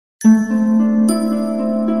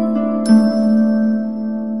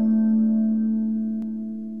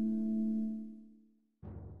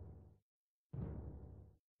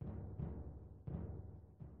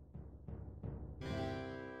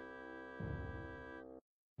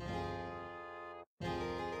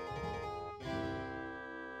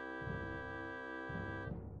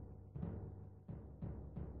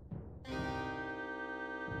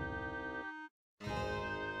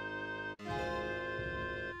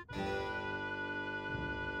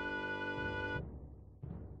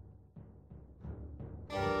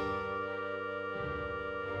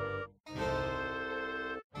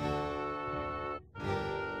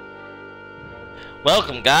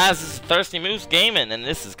Welcome guys, this is Thirsty Moose Gaming, and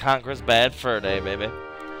this is Conkers Bad Fur Day, baby.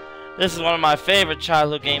 This is one of my favorite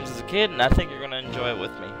childhood games as a kid, and I think you're going to enjoy it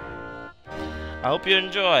with me. I hope you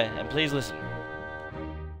enjoy, and please listen.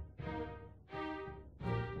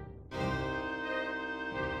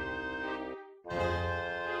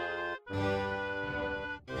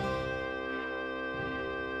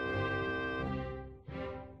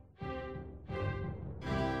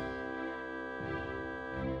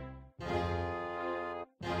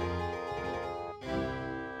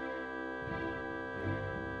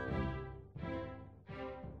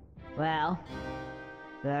 Well,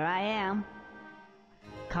 there I am,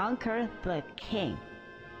 Conker the King,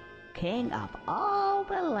 king of all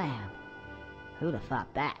the land. Who'd have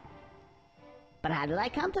thought that? But how did I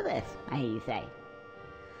come to this, I hear you say?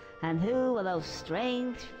 And who are those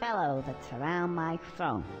strange fellows that surround my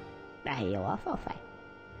throne, I hear you also say?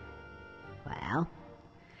 Well,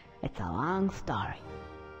 it's a long story.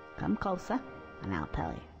 Come closer, and I'll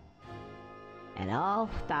tell you. It all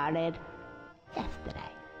started yesterday.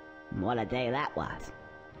 What a day that was.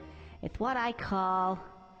 It's what I call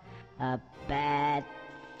a bad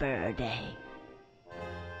fur day.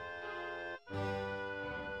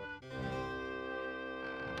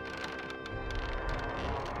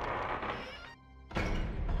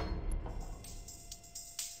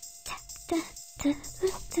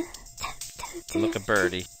 Look at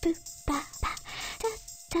Birdie.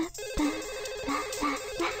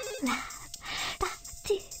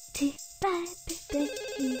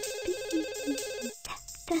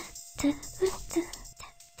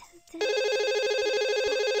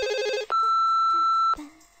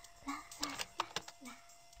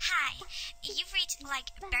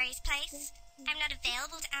 Barry's place. I'm not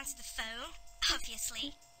available to answer the phone,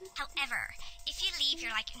 obviously. However, if you leave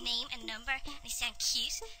your name and number and you sound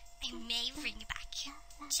cute, I may ring you back.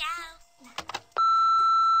 Ciao.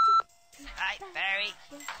 Hi, Barry.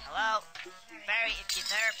 Hello? Barry, if you're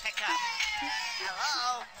there, pick up.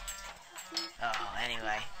 Hello? Oh,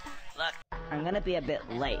 anyway. Look. I'm gonna be a bit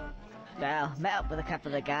late. Well, met up with a couple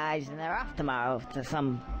of the guys and they're off tomorrow to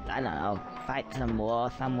some, I don't know, fight some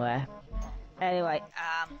war somewhere. Anyway,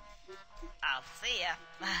 I'll see ya.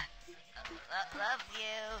 Love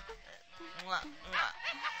you. Mwah, mwah.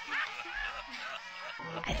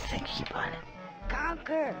 I think she won it.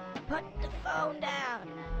 Conker, put the phone down.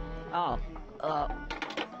 Oh,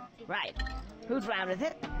 right. Whose round is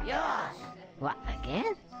it? Yours. What,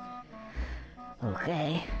 again?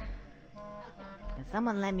 Okay. Can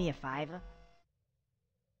someone lend me a $5?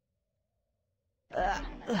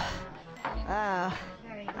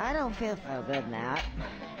 I don't feel so good now.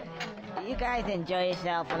 You guys enjoy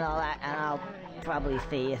yourself and all that, and I'll probably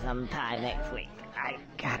see you sometime next week. I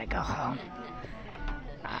gotta go home.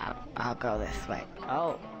 I'll go this way.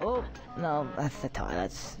 Oh, no, that's the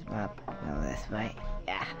toilets. Go this way.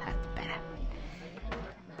 Yeah, that's better.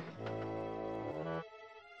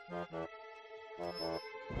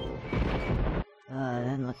 Oh, it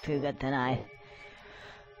doesn't look too good tonight.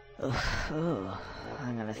 Ooh,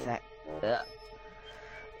 hang on a sec.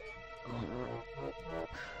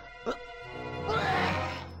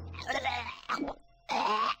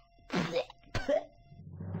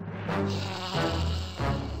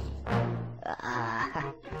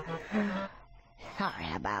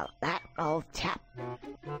 Sorry about that, old chap.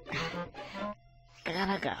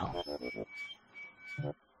 Gotta go.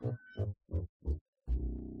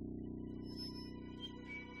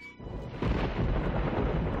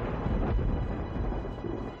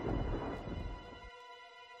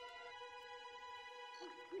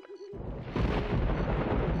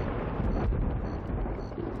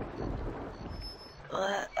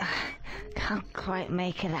 Can't quite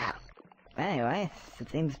make it out. Anyway, it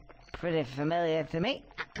seems pretty familiar to me.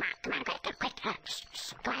 Come on, quick. Be quiet.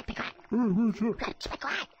 Be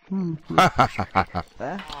quiet. What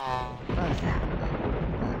was that?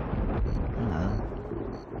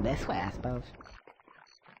 This way, I suppose.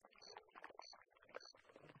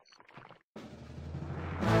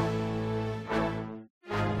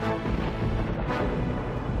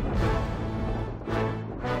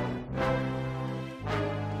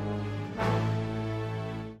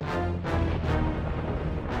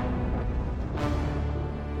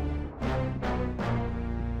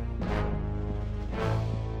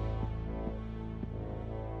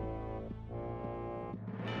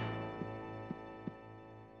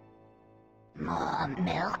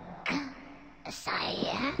 Milk?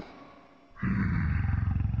 Sire?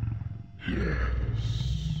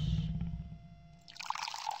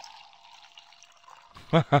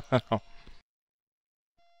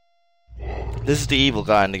 This is the evil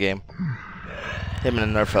guy in the game. Him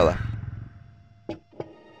and another fella.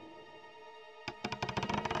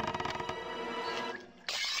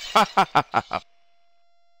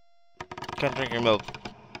 Can't drink your milk.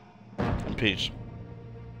 And peach.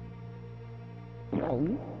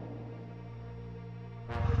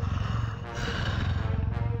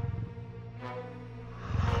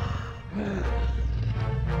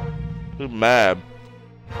 Who's mad?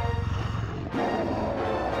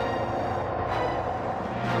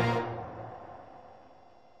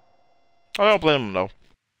 I don't blame him though.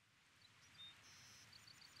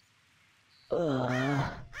 Oh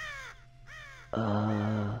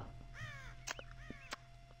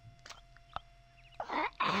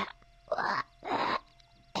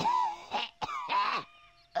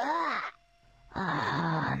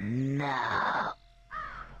no.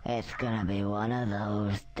 It's gonna be one of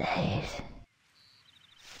those days.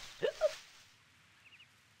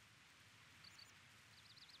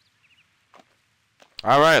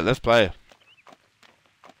 Alright, let's play.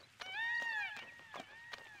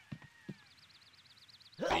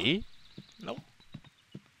 B? Nope.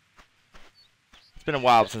 It's been a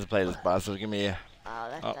while since I played this boss, so give me a...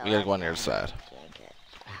 Oh, we gotta go on the other side.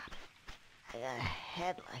 I got a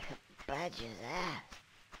head like a badger's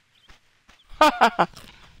ass.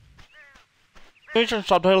 Can you turn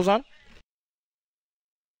subtitles on?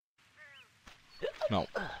 No.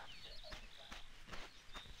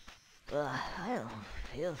 I don't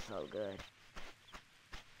feel so good.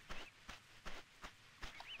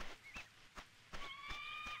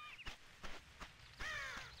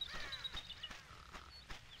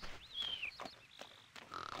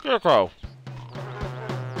 You're a crow.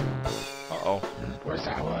 Uh-oh. What's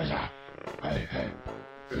that? Hey.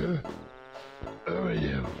 Who are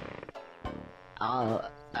you? Oh,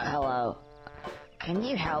 hello. Can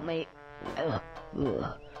you help me?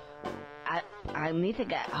 I need to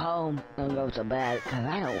get home and go to bed because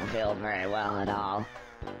I don't feel very well at all.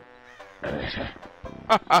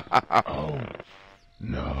 Oh,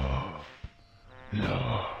 no.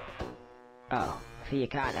 Oh, so you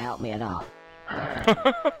can't help me at all?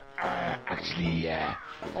 Actually,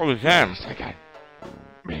 Oh, we can. yes, I can.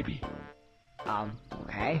 Maybe.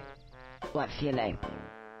 Okay. What's your name?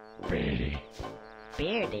 Beardy.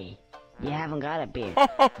 Beardy? You haven't got a beard.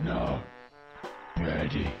 No.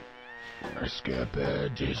 Birdie. I scare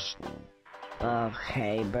birdies.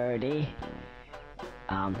 Okay, Birdie.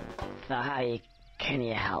 So can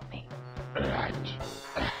you help me? Right.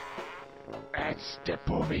 Let's step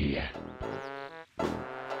over here.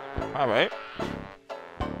 Alright.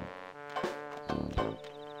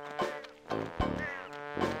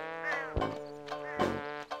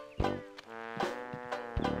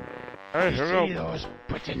 Alright, here we See go. those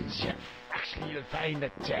buttons? Actually, you'll find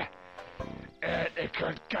that they're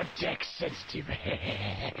called context sensitive.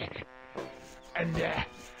 And,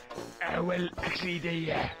 well, actually,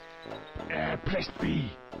 they, press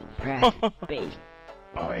B. Press B.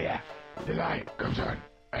 Oh, yeah. The light comes on.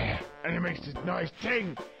 And it makes this nice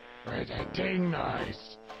ting. Right, a ting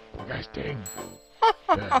noise. You guys ting.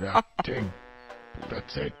 Yeah, ting.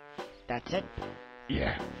 That's it. That's it?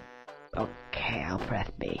 Yeah. Okay, I'll press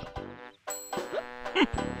B.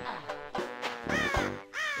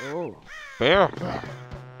 Ooh. Bear. Well,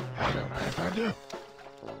 I don't know if I do.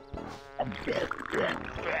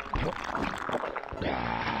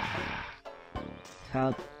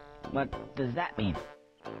 So, what does that mean?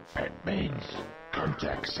 It means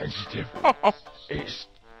contact sensitive. It's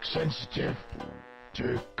sensitive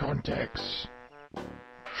to contacts.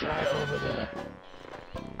 Try over there.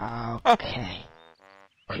 Okay.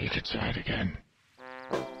 Or you could try it again.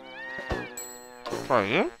 Try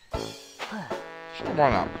again? Sure, why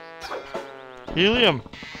not? Helium.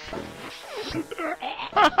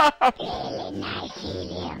 Really nice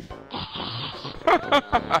helium.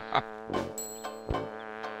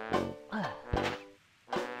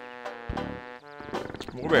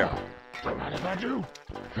 More bear. Don't mind if I do.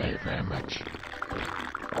 Very, very much.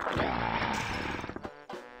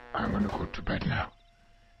 I'm gonna go to bed now.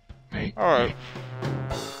 Hey. Alright.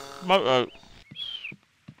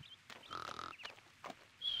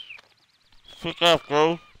 Fuck off,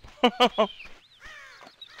 bro.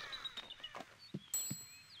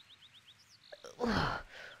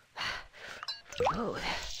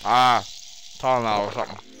 Ah, Tylenol or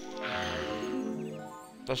something.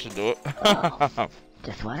 That should do it.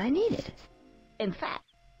 Just what I needed. In fact,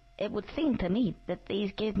 it would seem to me that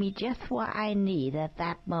these give me just what I need at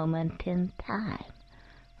that moment in time.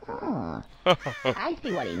 Oh, I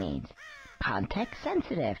see what he means. Context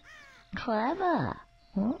sensitive. Clever.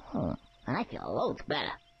 Oh, I feel loads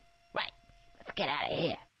better. Right, let's get out of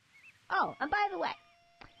here. Oh, and by the way,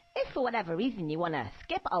 if for whatever reason you want to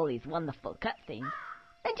skip all these wonderful cutscenes,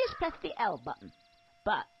 then just press the L button.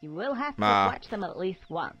 But you will have to watch them at least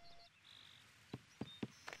once.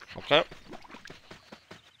 Okay.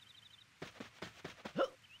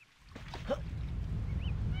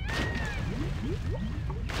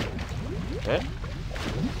 Okay.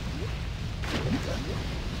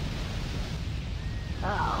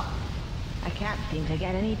 Oh, I can't seem to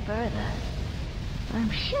get any further. I'm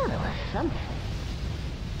sure there was something.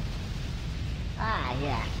 Ah,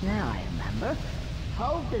 yes, now I remember.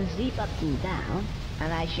 Hold the Z button down,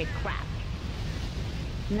 and I should crouch.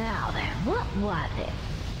 Now then, what was it?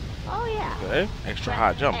 Oh, yeah. Okay. Extra Press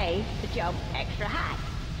high jump. A to jump extra high.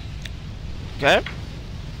 Okay.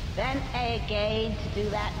 Then A again to do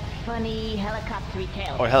that funny helicopter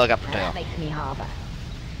tail. Oh, helicopter tail. That makes me hover.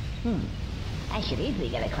 I should easily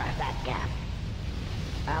get across that gap.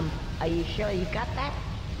 Are you sure you got that?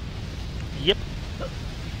 Yep.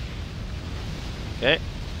 Okay.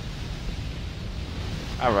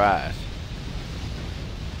 Alright.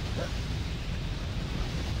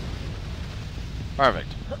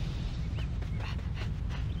 Perfect.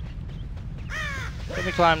 Can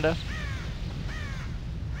we climb that?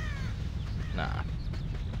 Nah.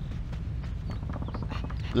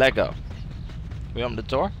 Lego. We open the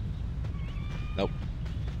door? Nope.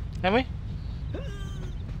 Can we?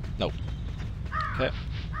 Nope. Okay.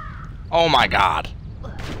 Oh my god.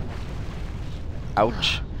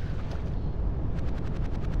 Ouch.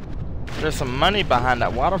 There's some money behind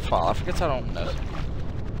that waterfall. I forget I don't know.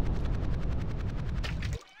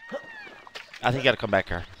 I think you gotta come back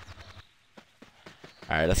here.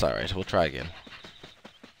 Alright, that's alright. We'll try again.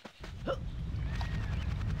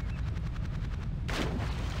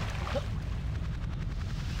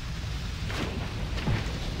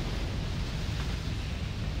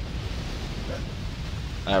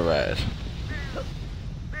 Alright.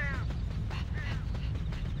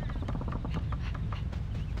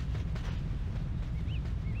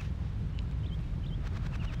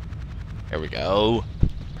 Here we go.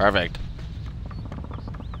 Perfect.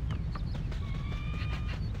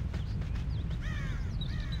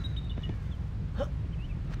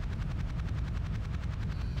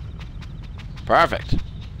 Perfect.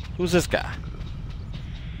 Who's this guy?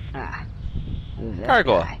 Ah, who's that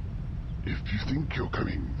Gargoyle. guy? If you think you're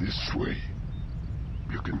coming this way,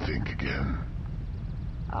 you can think again.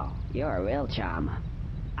 Oh, you're a real charmer.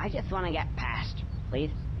 I just want to get past,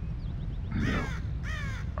 please. No,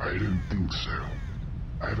 I don't think so.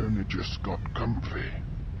 I've only just got comfy.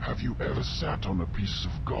 Have you ever sat on a piece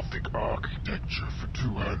of Gothic architecture for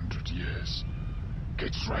 200 years?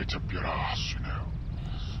 Gets right up your ass, you know.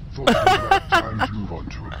 Thought it was about time to move on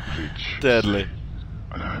to a bridge. Deadly.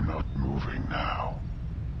 And I'm not moving now.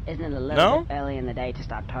 Isn't it a little No? bit early in the day to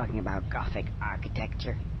start talking about Gothic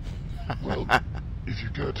architecture? Well, if you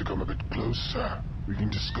care to come a bit closer, we can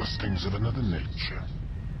discuss things of another nature.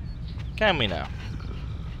 Can we now?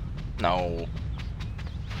 No.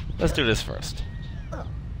 Let's do this first.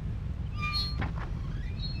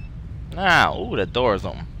 Now, ooh, that door's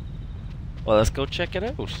open. Well, let's go check it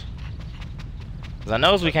out. Cause I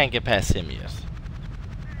knows we can't get past him yet.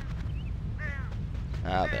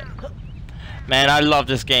 Now then. Man, I loved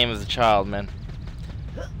this game as a child, man.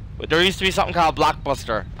 But there used to be something called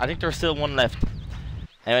Blockbuster. I think there's still one left.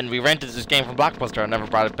 And we rented this game from Blockbuster. I never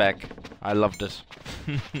brought it back. I loved it.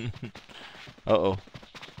 Uh-oh.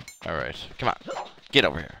 Alright. Come on. Get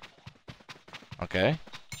over here. Okay.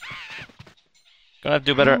 Gonna have to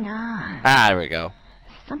do better. Hang on. Ah, there we go.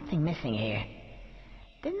 Something missing here.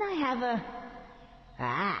 Didn't I have a...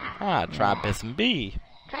 Ah, try pressing B.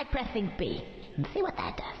 Try pressing B and see what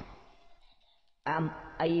that does.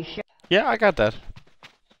 Are you sure? Yeah, I got that.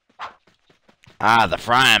 Ah, the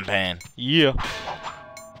frying pan. Yeah.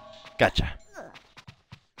 Gotcha.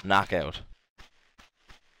 Knockout.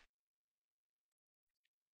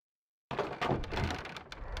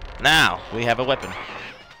 Now, we have a weapon.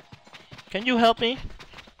 Can you help me?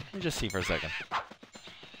 Let me just see for a second.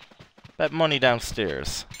 That money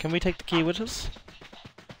downstairs. Can we take the key with us?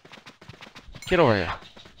 Get over here.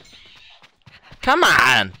 Come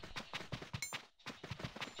on!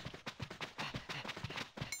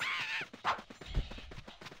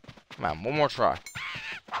 Come on, one more try.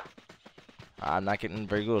 I'm not getting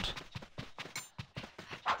very good.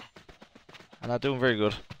 I'm not doing very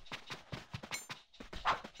good.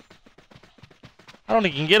 I don't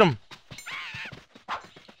think you can get him.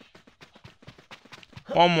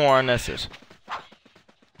 One more and that's it.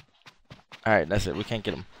 Alright, that's it. We can't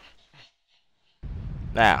get him.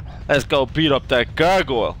 Now, let's go beat up that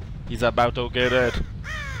gargoyle. He's about to get it.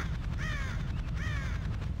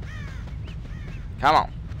 Come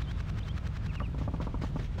on.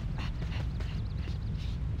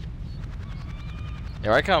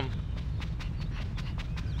 Here I come.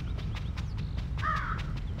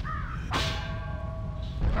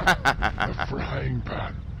 A frying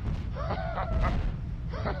pan.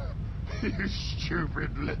 You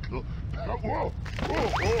stupid little... Whoa!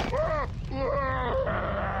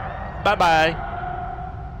 Bye-bye.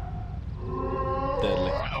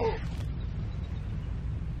 Deadly.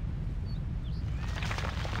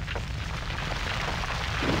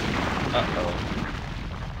 Uh-oh.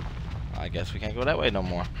 I guess we can't go that way no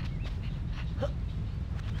more.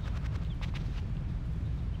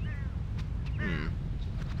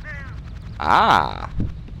 Ah.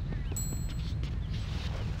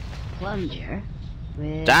 Plunger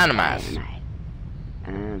with Dynamite. I think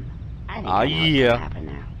Oh, I know what's yeah. gonna happen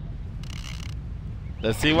now.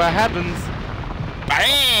 Let's see what happens.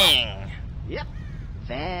 Bang! Yep.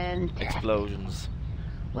 Fantastic. Explosions.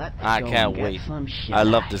 Let's I go can't and get wait. some shit I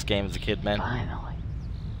love out. this game as a kid, man. Finally.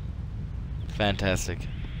 Fantastic.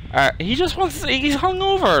 Alright, he just wants to, he's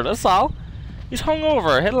hungover, that's all. He's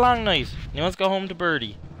hungover, had a long night. He wants to go home to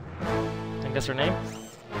Birdie. I think that's her name?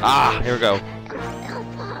 Ah, here we go.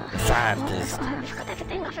 Scientist. I forgot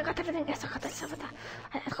everything. I forgot everything. Yes, I forgot this. Hurry.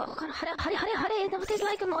 What is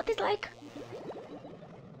like? What is like?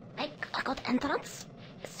 I got entrance.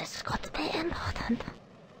 This has got to be important.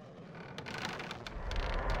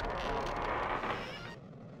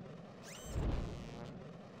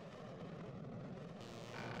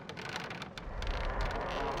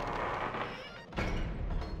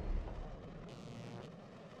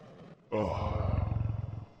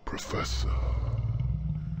 Professor.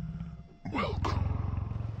 Welcome.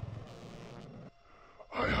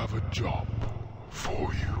 I have a job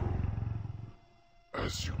for you.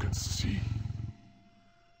 As you can see,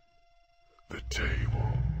 the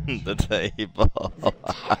table. The table.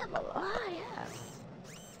 Ah, yes.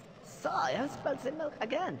 So, I have spilled the milk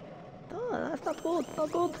again. Oh, that's not good,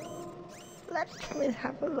 not good. Let me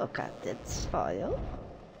have a look at it for you.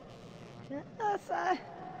 Yes,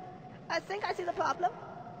 I think I see the problem.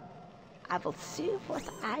 I will see what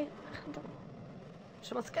I can do.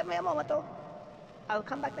 Just give me a moment, though. I'll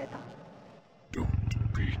come back later.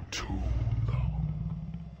 Don't be too long.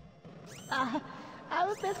 I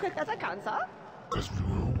will be as quick as I can, sir. Because you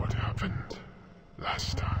know what happened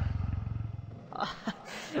last time.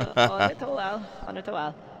 Only too well, only too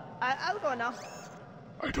well. I'll go now.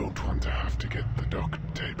 I don't want to have to get the duct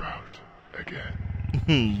tape out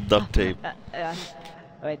again. Duct tape.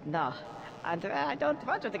 Wait, no. And I don't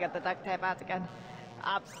want you to get the duct tape out again.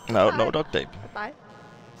 No, bye. no duct tape. Bye.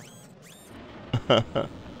 Duct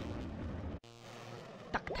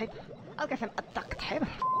tape? I'll give him a duct tape.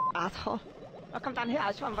 Asshole. I'll come down here,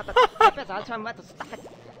 I'll show him what the duct tape is, I'll show him where to stuff it.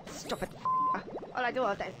 Stupid all I do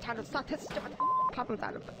all day is try to sort his stupid problems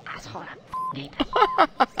out of the asshole.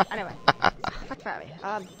 Anyway, what were we?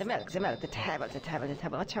 The milk, the table.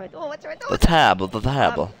 What shall we do? The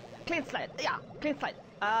table. Clean slate, yeah, clean slate.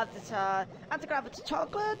 This anti-gravity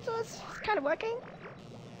chocolate is kind of working.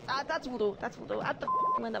 That's voodoo. Out the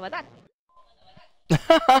window with that.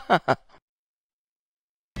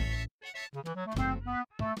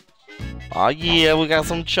 Oh yeah, we got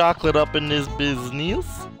some chocolate up in this business.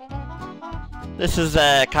 This is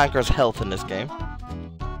Conkers health in this game.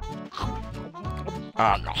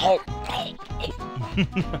 No.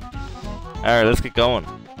 Alright, let's get going.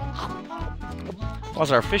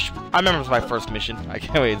 What's our fish? I remember it was my first mission. I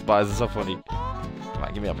can't wait to buy this. It's so funny. Come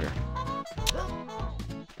on, get me up here.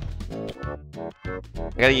 I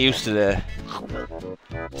gotta get used to the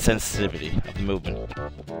sensitivity of the movement.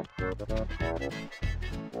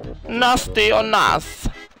 Nasty or nice?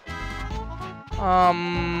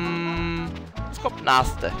 Let's go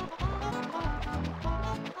nasty.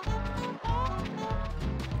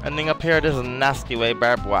 Ending up here, there's a nasty way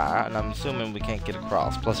barbed wire, and I'm assuming we can't get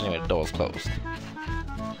across. Plus, anyway, the door's closed.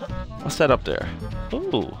 What's that up there?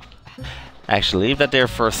 Ooh. Actually, leave that there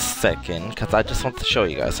for a second, because I just want to show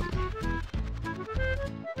you guys something.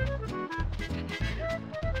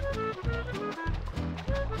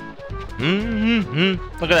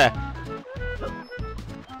 Look at that.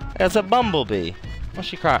 That's a bumblebee. What's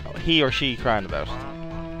she crying? He or she crying about?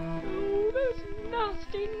 Oh, those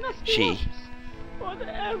nasty She. wasps.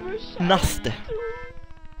 Whatever shall Nasty. I do?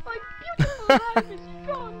 My beautiful life is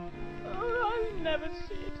gone. Oh, I'll never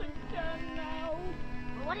see it again now.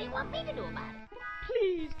 What do you want me to do about it?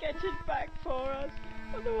 Please get it back for us.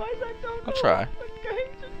 Otherwise, I don't I'll know try. what we're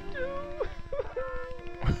going to do.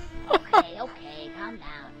 Okay, calm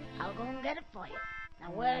down. I'll go and get it for you.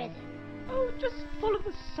 Now, where is it? Oh, just follow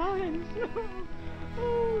the signs.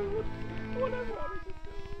 Oh, whatever is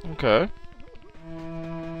it? Okay.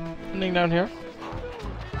 Anything down here?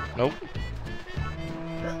 Nope.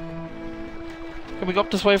 Can we go up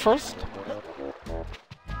this way first?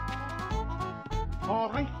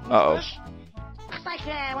 Alright. Uh-oh. Looks like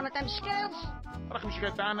one of them skills. Wat kom je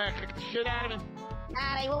get down there, kick the shit out of him.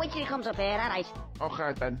 Alright, well, wait till he comes up here, alright.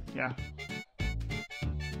 Okay then, yeah.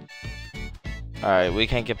 Alright, we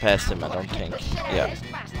can't get past him, I don't think. Yeah.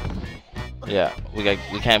 Yeah, we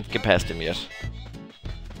can't get past him yet.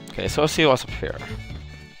 Okay, so let's see what's up here.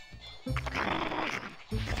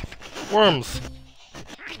 Worms!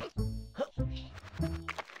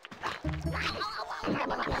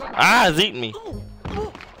 Ah, it's eating me!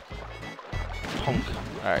 Punk.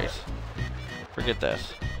 Alright. Forget that.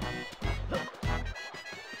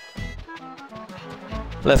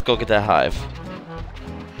 Let's go get that hive.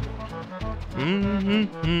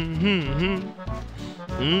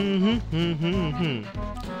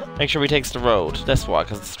 Make sure he takes the road. That's why,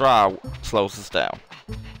 because the straw slows us down.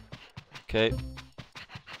 Okay.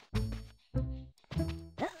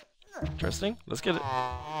 Interesting. Let's get it.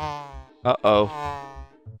 Uh-oh.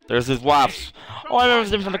 There's his wasps. Oh, I remember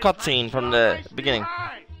him from the cutscene from the beginning.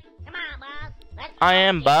 Come on, boss. Let's I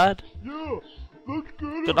am bud. Yeah, let's get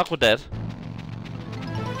it. Good luck with that.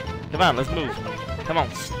 Come on, let's move. Come on.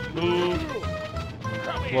 Move.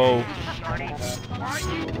 Whoa.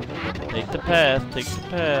 Take the path, take the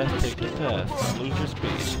path, take the path. Lose your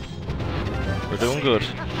speed. We're doing good.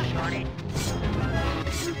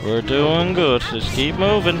 We're doing good. Just keep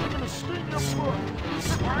moving.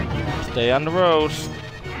 Stay on the road.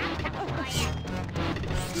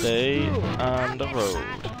 Stay on the road.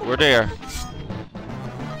 We're there.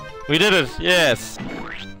 We did it. Yes.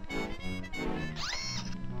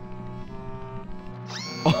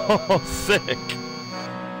 Oh, sick.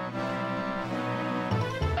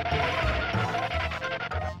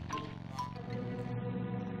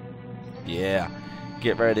 Yeah.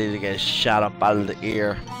 Get ready to get shot up out of the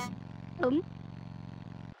ear.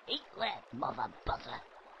 eat that, mother buzzer.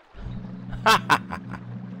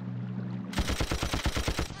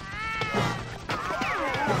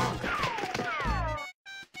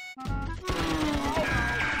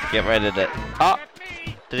 Get ready to... Oh!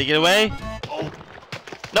 Did he get away?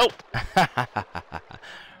 Nope!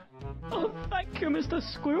 Oh, thank you, Mr.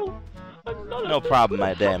 Squirrel. None No of this problem, would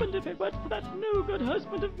have my dam. happened if it weren't for that no-good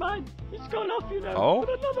husband of mine. He's gone off, you know, Oh? with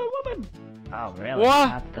another woman. Oh, really? What?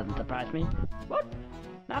 That doesn't surprise me. What?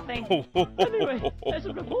 Nothing. Anyway, as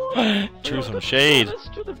a reward Threw for some your shade. service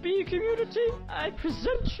to the bee community, I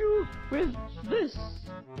present you with this.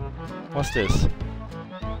 What's this?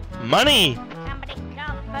 Money! Somebody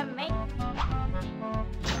come for me.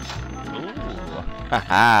 Ooh.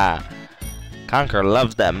 Haha. Conker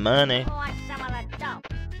loves that money. Who wants some of the dope?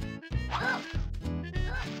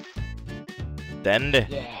 Dandy.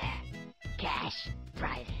 Yeah. Cash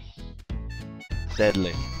prizes.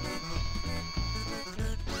 Deadly.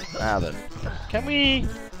 Now then. Can we...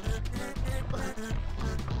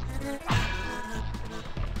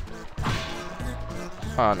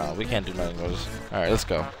 Oh no, we can't do nothing with this. Alright, let's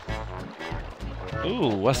go. Ooh,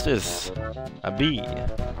 what's this? A bee.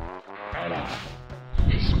 Hello.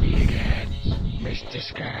 It's me again, Mr.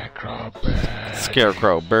 Scarecrow Bird.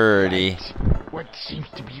 Scarecrow birdie. What seems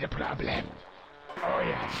to be the problem? Oh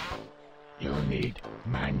yeah. You need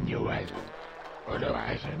manual.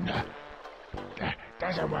 Otherwise, that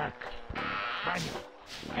doesn't work.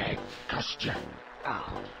 Manual. Cost you.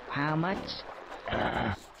 Oh, how much?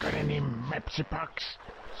 Got any Mepsi Pucks?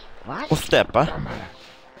 What? What's that, huh? Don't matter.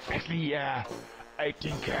 Actually, I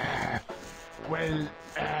think, well,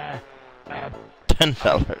 $10.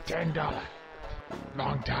 $10.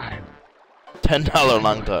 Long time. $10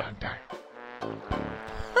 long time. Long time.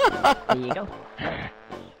 There you go.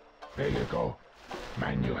 There you go.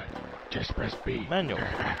 Manual. Just press B. Manual.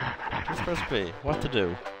 Just press B. What to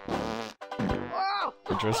do? Whoa!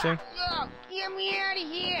 Interesting. Oh, get me out of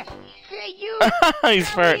here! Hey, you! He's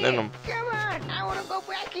farting in them. Come on! I want to go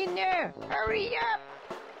back in there! Hurry up!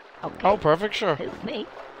 Okay. Oh, perfect, sure. Suits me.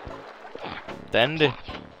 Dandy.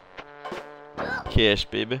 Cash,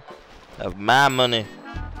 baby. That's my money.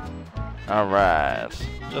 Alright.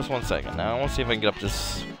 Just 1 second now. I want to see if I can get up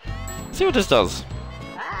this. See what this does.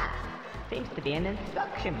 Ah, seems to be an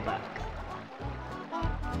instruction book.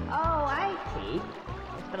 Oh, I see.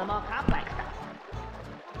 It's for the more complex stuff.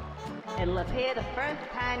 It'll appear the first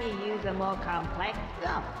time you use a more complex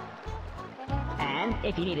zone. And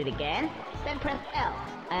if you need it again, then press L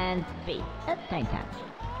and V at the same time.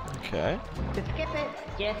 Okay. To skip it,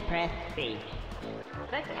 just press C.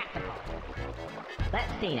 The catapult.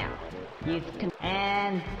 Let's see now. Use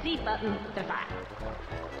and C button to fire.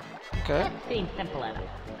 Okay. That seems simple enough.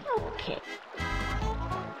 Okay.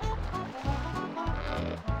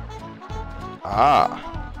 Ah.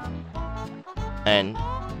 And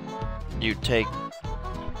you take.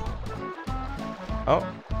 Oh,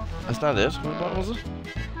 that's not it. What button was it?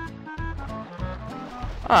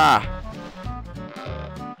 Ah.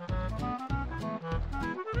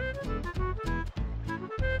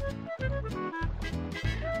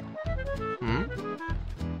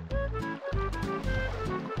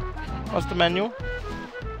 What's the menu?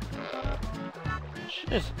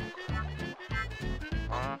 Shit.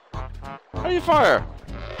 How do you fire?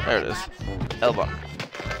 There it is. L button.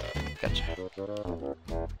 Gotcha.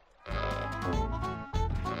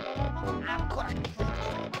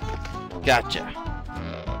 Gotcha.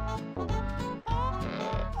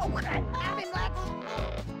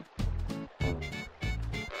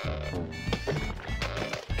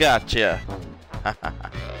 Gotcha.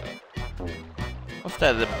 What's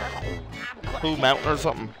that? The Pooh Mountain or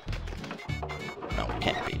something? No, it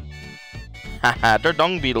can't be. Haha, they're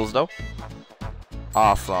dung beetles though.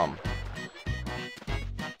 Awesome.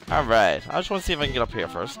 Alright, I just want to see if I can get up here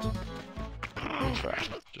first.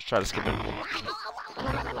 Just try to skip it.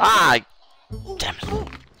 Ah! Damn it.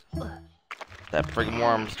 That friggin'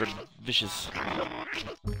 worms, they're vicious.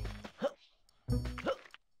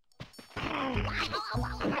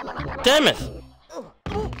 Damn it!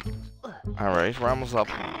 Alright, we're almost up.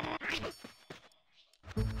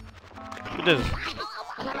 We did it.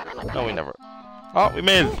 No, we never. Oh, we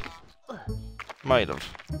made it. Might have.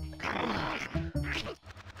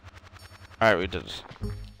 Alright, we did it.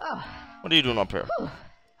 Oh. What are you doing up here? Who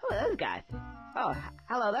are those guys? Oh,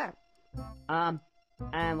 hello there.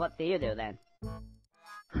 And what do you do then?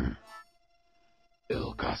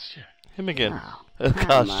 It'll cost you Him again. Oh, It'll how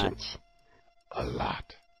cost you. much? a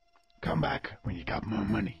lot. Come back when you got more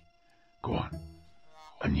money. Go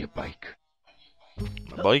on your bike.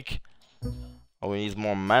 My bike? Oh, we need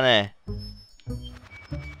more money.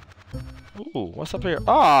 Ooh, what's up here?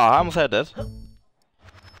 Ah, I almost had that.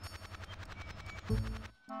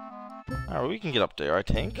 Alright, we can get up there, I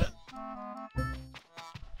think.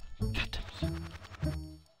 God damn it.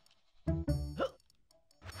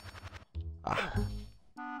 Ah.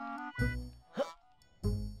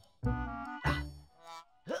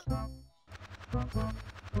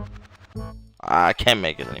 I can't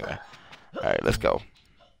make it anyway. Alright, let's go.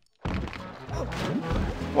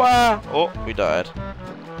 Wow! Oh, we died.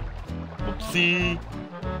 Oopsie.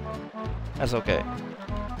 That's okay.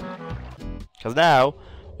 Because now,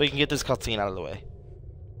 we can get this cutscene out of the way.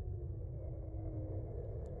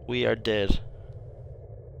 We are dead.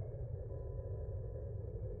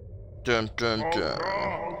 Dun dun dun.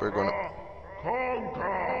 We're gonna...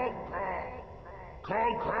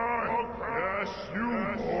 Conker! Yes, you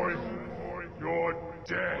boy! You're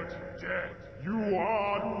dead! You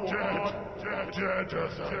are dead!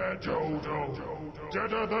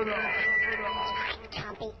 Deader than I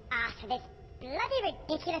can't be asked for this bloody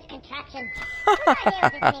ridiculous contraption. Who's idea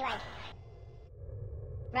is this anyway?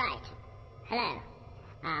 Right. Hello.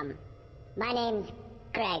 My name's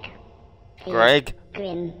Greg. The Greg?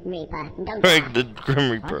 Grim Reaper. Don't Greg laugh. the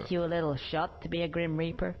Grim Reaper. Aren't you a little shot to be a Grim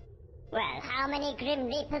Reaper? Well, how many Grim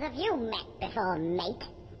Reapers have you met before, mate?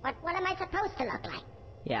 What am I supposed to look like?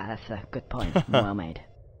 Yeah, that's a good point. Well made.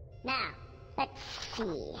 Now, let's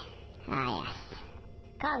see. Ah, yes.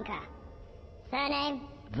 Conker. Surname?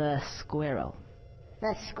 The squirrel.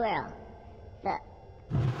 The Squirrel. The...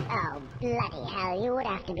 Oh, bloody hell, you would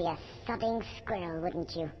have to be a sodding squirrel,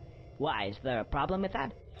 wouldn't you? Why, is there a problem with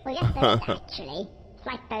that? Well, yes, there is, actually. It's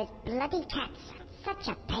like those bloody cats. Such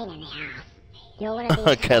a pain in the ass. You're one of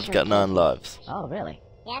these Cat's special got 9 cases. lives. Oh, really?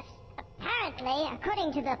 Yes. Apparently,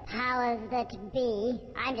 according to the powers that be,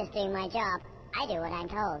 I'm just doing my job. I do what I'm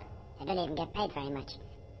told. I don't even get paid very much.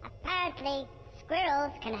 Apparently,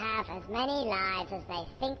 squirrels can have as many lives as they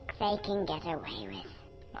think they can get away with.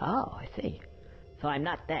 Oh, I see. So I'm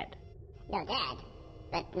not dead. You're dead,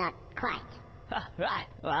 but not quite. Right.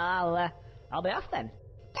 Well, I'll be off then.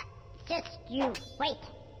 Just you wait,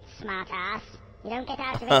 smart ass. You don't get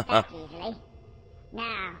out of it that easily.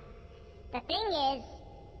 Now, the thing is,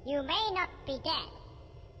 you may not be dead,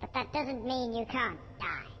 but that doesn't mean you can't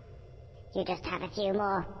die. You just have a few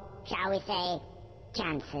more, shall we say,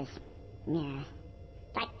 chances. Yeah.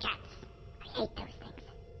 Like cats. I hate those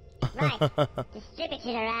things. Right.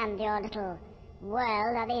 Distributed around your little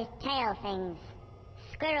world are these tail things.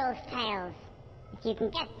 Squirrel's tails. If you can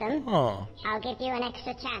get them, Oh. I'll give you an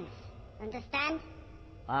extra chance. Understand?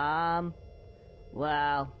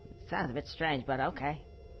 Well, it sounds a bit strange, but okay.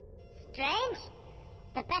 Strange?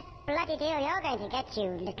 The best bloody deal you're going to get,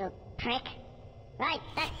 you little prick. Right,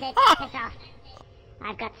 that's it. Piss off.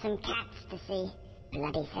 I've got some cats to see.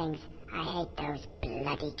 Bloody things. I hate those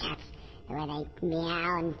bloody cats. The way they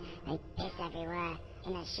meow and they piss everywhere.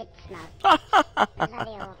 And their shit smells.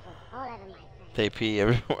 Bloody awful. All over my face. They pee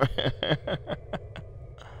everywhere.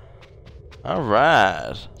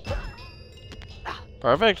 Alright.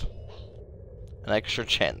 Perfect. An extra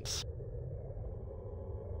chance.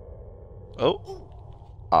 Oh.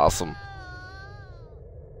 Awesome.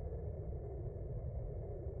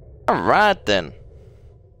 Alright then.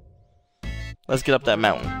 Let's get up that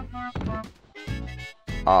mountain.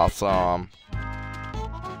 Awesome.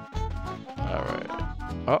 Alright.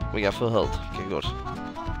 Oh, we got full health. Okay, good.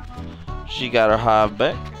 She got her hive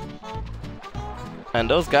back. And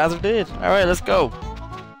those guys are dead. Alright, let's go.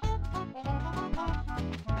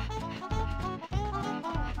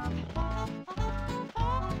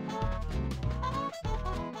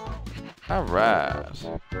 Alright.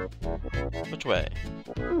 Which way?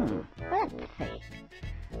 Let's see.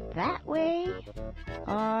 That way?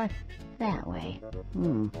 Or that way?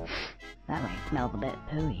 That way smells a bit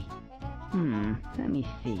pooey. Let me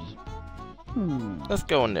see. Let's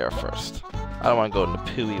go in there first. I don't want to go in the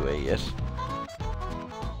pooey way yet.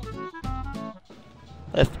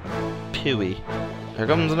 Let's pooey. Here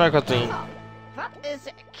comes another cutscene. What is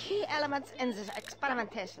the key element in this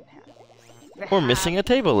experimentation here? We're missing a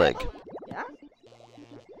table leg. Yeah?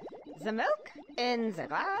 The milk in the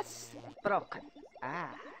glass broken.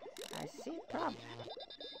 Ah, I see problem.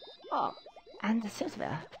 Oh, and the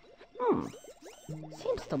silverware.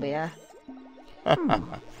 Seems to be a...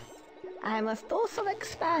 I must do some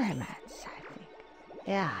experiments, I think.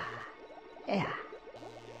 Yeah.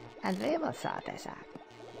 And we will sort this out.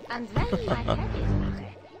 And then my head is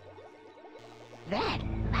ready.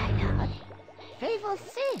 Then, my lord, we will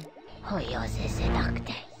see who uses the duct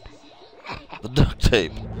tape. The duct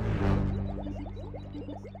tape.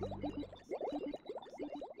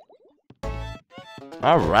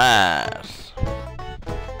 Alright.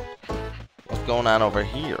 What's going on over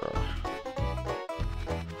here?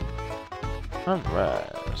 Alright.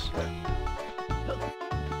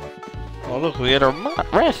 Oh look, we had our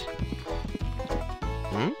rat.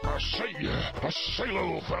 I say,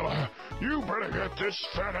 little fella, you better get this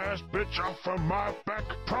fat-ass bitch off of my back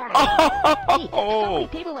pronto. So many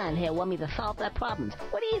people around here want me to solve their problems.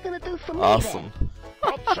 What are you gonna do for me Awesome.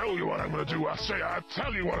 I'll tell you what I'm gonna do. I'll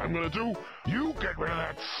tell you what I'm gonna do. You get rid of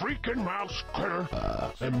that freaking mouse critter,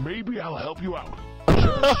 and maybe I'll help you out.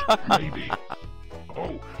 Just maybe.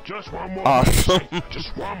 Oh, just one more Awesome. thing.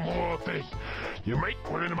 Just one more thing. You might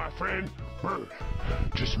run into my friend Bird.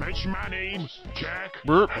 Just mention my name, Jack,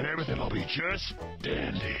 Burp. and everything will be just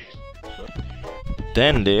dandy.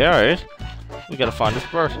 Dandy, alright. We gotta find this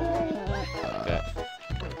bird. Okay.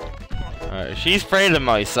 Alright, she's afraid of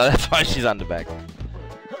mice, so that's why she's on the back.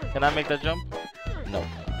 Can I make that jump? No.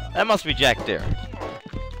 That must be Jack there.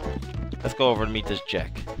 Let's go over and meet this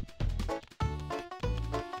Jack.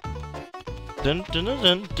 Dun dun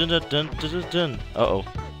dun dun dun dun dun dun. Uh-oh.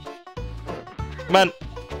 Man.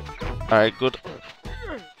 Alright, good.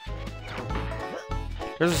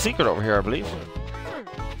 There's a secret over here, I believe.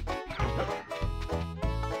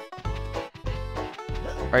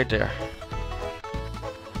 Right there.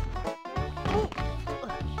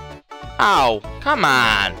 Ow! Come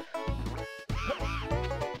on!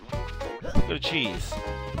 Look at the cheese.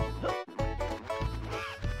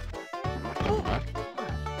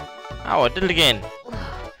 Ow, I did it again.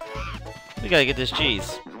 We gotta get this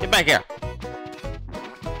cheese. Get back here.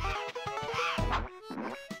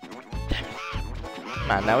 Damn it.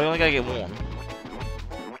 Come on, now we only gotta get one.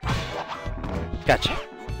 Gotcha.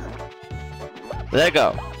 There you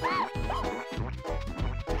go.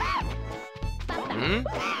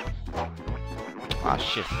 Ah,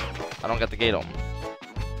 shit. I don't got the gate on.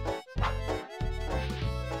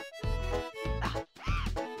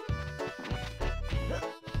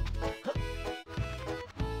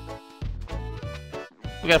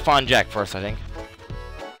 We gotta find Jack first, I think.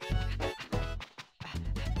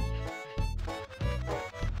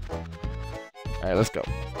 Alright, let's go.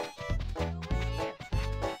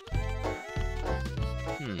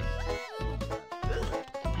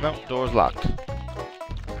 No, door's locked.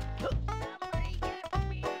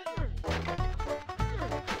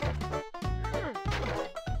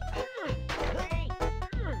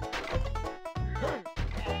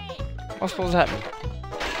 What's supposed to happen?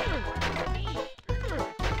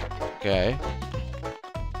 Okay.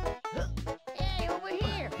 Hey, over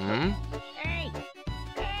here. Hmm? Hey.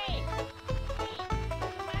 Hey.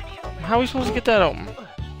 How are we supposed to get that open?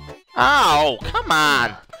 Ow! Come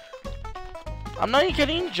on! I'm not even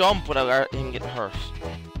getting jump without him getting hurt.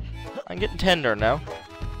 I'm getting tender now.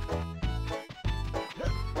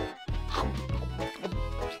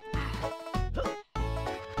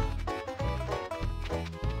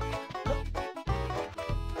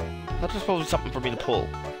 That's supposed to be something for me to pull.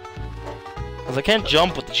 Because I can't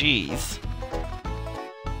jump with the cheese.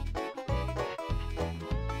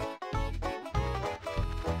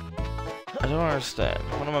 I don't understand.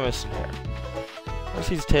 What am I missing here? I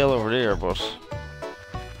see his tail over there, but...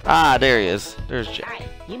 Ah, there he is. There's Jack. Hi,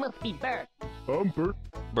 you must be Bert. I'm Bert.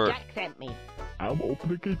 Bert. Jack sent me. I'm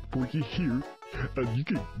opening the gate for you here, and you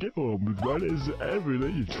can get on as right as ever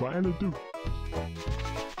that you're trying to do.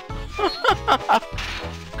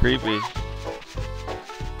 Creepy.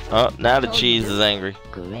 Oh, now the cheese is angry.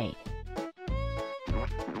 Great.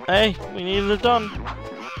 Hey, we needed it done.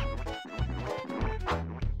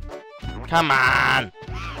 Come on!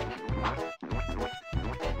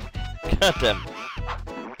 Got them.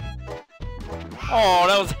 Oh,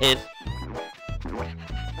 that was a hit.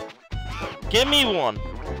 Give me one.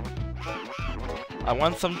 I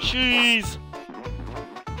want some cheese.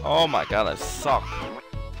 Oh my god, I suck.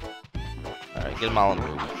 Alright, get them all in the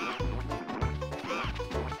move.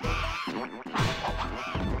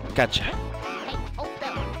 Gotcha.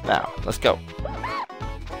 Now, let's go.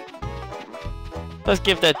 Let's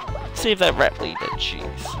give that, see if that rat will eat that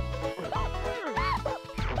cheese.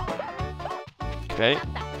 Okay.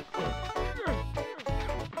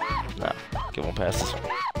 Now, get one past this one.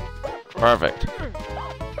 Perfect.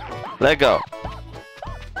 Let go.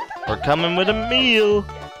 We're coming with a meal.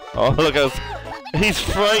 Oh, look how he's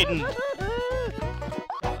frightened.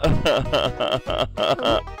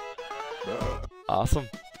 Awesome.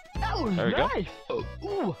 That was There we go. nice.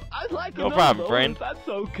 Ooh, I'd like No another problem, one, friend. if that's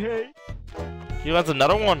okay. He wants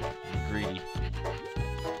another one. Greedy.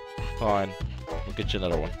 Fine. We'll get you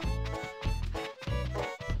another one.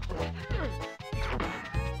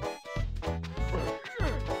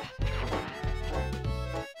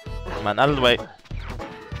 Come on, out of the way.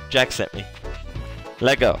 Jack sent me.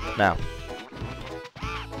 Let go. Now.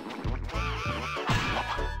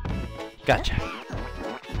 Gotcha.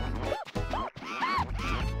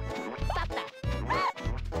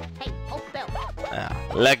 Now,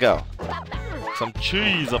 let go. Some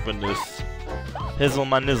cheese up in this. Hizzle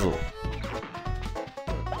my nizzle.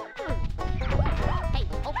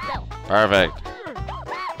 Perfect.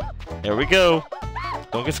 Here we go.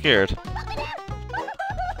 Don't get scared.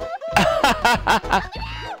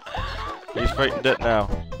 He's frightened it now.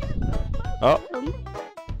 Oh.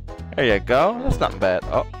 There you go. That's not bad.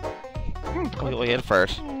 Oh. We hit it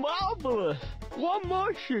first. Marvelous. One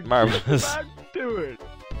more should Marvelous. just about do it.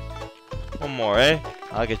 One more, eh?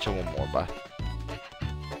 I'll get you one more, bye.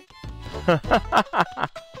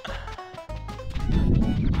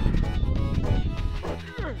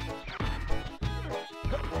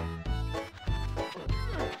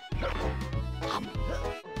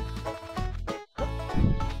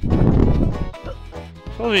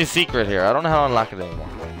 Supposed to be a secret here. I don't know how to unlock it anymore.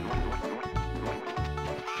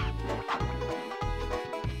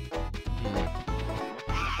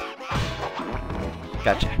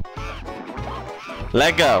 Gotcha.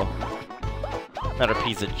 Let go. Another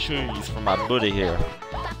piece of cheese for my buddy here.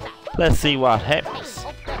 Let's see what happens.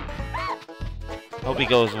 Hope he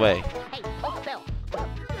goes away.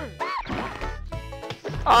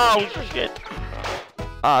 Oh shit.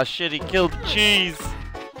 Ah shit, he killed the cheese.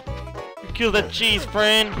 You killed that cheese,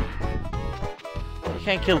 friend. You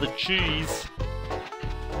can't kill the cheese.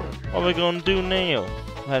 What are we gonna do now?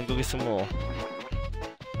 We'll have to go get some more.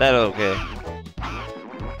 That okay.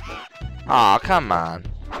 Aw, come on.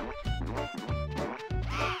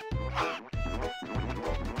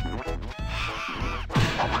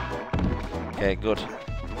 Okay, good.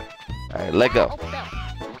 Alright, let go.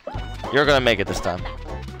 You're gonna make it this time.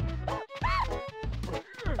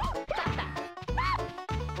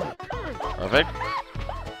 Perfect.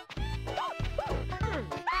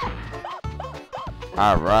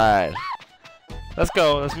 Alright. Let's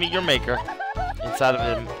go. Let's meet your maker. Inside of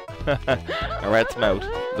him. A rat's mouth.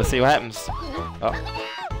 Let's see what happens. Oh.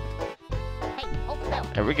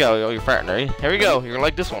 Here we go. Oh, you're farting, are you? Here we go. You're gonna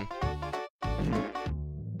like this one.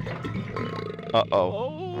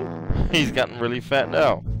 Uh-oh. He's gotten really fat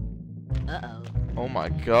now. Uh-oh. Oh my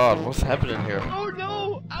god, what's happening here? Oh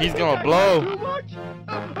no! He's gonna blow. Too much.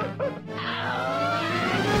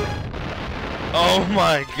 Oh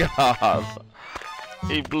my god.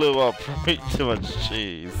 He blew up from eating too much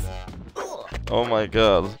cheese. Oh my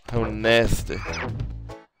god. How nasty.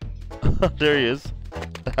 There he is.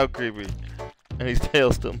 How creepy. And his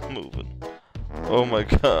tail's still moving. Oh my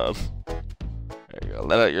god. There you go.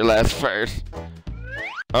 Let out your last fart.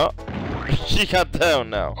 Oh. She got down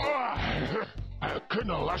now. I couldn't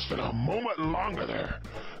have lasted a moment longer there.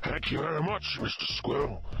 Thank you very much, Mr.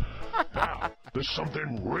 Squirrel. Now, there's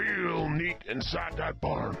something real neat inside that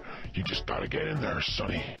barn. You just gotta get in there,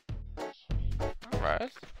 Sonny.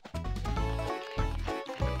 Alright.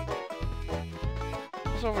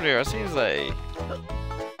 What's over there? I see a...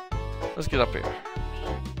 Let's get up here.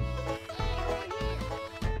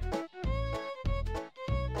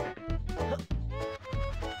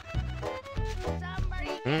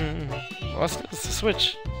 What's this? The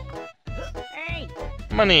switch. Hey!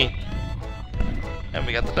 Money. And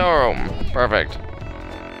we got the door open. Perfect.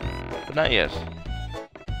 But not yet.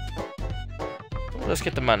 Let's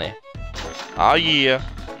get the money. Oh yeah.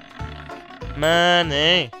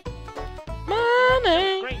 Money.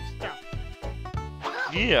 Money. Great stuff.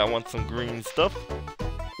 Yeah, I want some green stuff.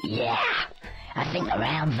 Yeah, I think the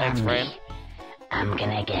round's Thanks, on me. friend. I'm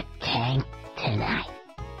gonna get tanked tonight.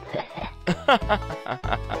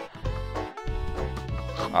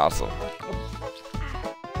 Awesome.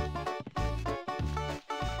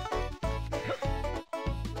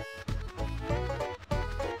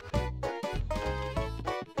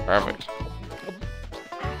 Perfect.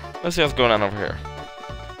 Let's see what's going on over here.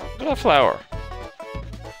 Look at that flower.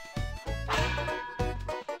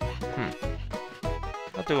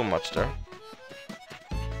 Not doing much there.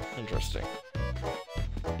 Interesting.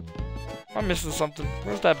 Am I missing something?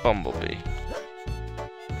 Where's that bumblebee?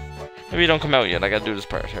 Maybe you don't come out yet. I gotta do this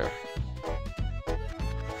part here.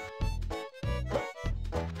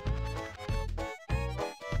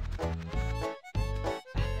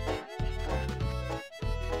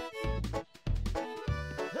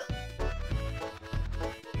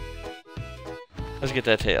 Let's get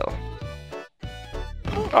that tail.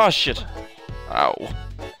 Oh shit! Ow.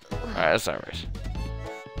 Alright, that's alright.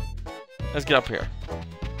 Let's get up here.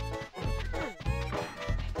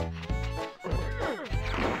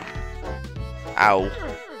 Ow.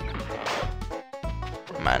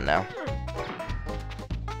 Come on now.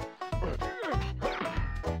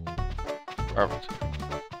 Perfect.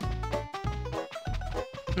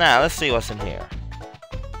 Now, let's see what's in here.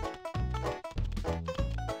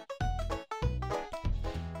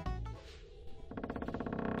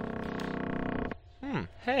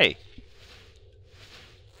 Hey.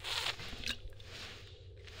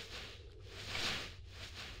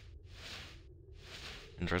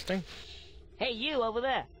 Interesting. Hey, you over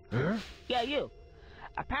there. Huh? Yeah, you.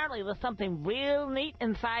 Apparently there's something real neat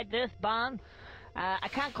inside this barn. I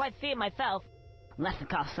can't quite see it myself. Unless, of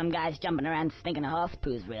course, some guy's jumping around stinking a horse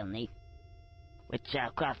poo's real neat. Which,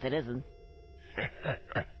 of course, it isn't.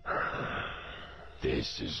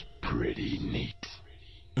 This is pretty neat.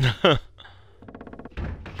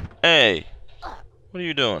 Hey. What are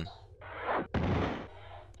you doing?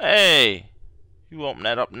 Hey. You open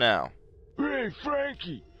that up now. Hey,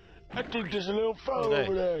 Frankie. I think there's a little fellow Hey.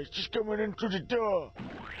 over there. He's just coming in through the door.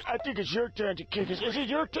 I think it's your turn to kick his... Is it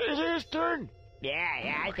your turn? Is it his turn?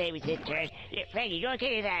 Yeah, I say it was his turn. Yeah, Frankie, go and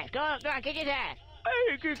kick his ass. Go on, kick his ass.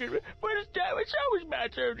 I ain't kicking it. But it's always my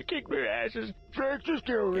turn to kick their asses. Frank, just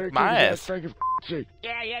get over there. and My kick his ass. Frankie, for sake.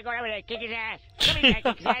 Yeah, go over there, kick his ass. Come here,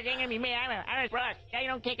 kick his ass. Ain't gonna be me. I'm a boss. Yeah, you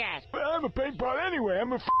don't kick ass. But I'm a paint pot anyway.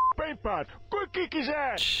 I'm a paint pot. Go kick his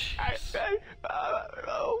ass. Okay,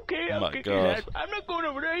 Oh I'll my kick God. his ass. I'm not going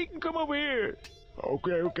over there. He can come over here.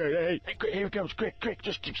 Okay. Hey, quick, here he comes. Quick.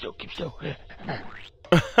 Just keep still.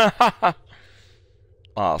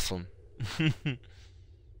 Awesome.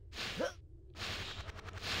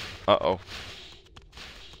 Uh-oh.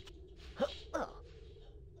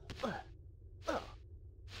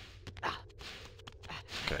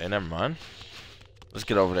 Okay, never mind. Let's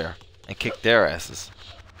get over there and kick their asses.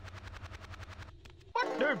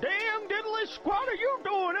 What the damn diddly squat are you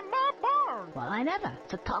doing in my barn? Well, I never.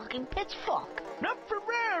 It's a talking pitchfork. Not from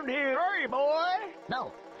round here, are you, boy?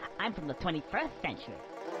 No, I'm from the 21st century.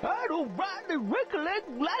 I don't rightly recollect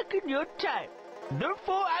liking your type.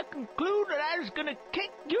 Therefore, I conclude that I was gonna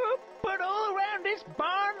kick your butt all around this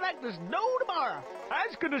barn like there's no tomorrow. I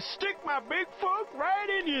was gonna stick my big fork right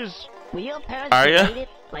in yours. Were your parents Are ya? related,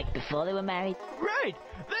 like before they were married? Right,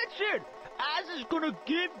 that's it. I was gonna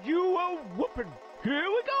give you a whooping. Here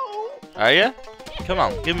we go. Are ya? Come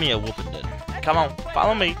on, give me a whooping then. Come on,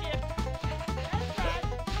 follow me.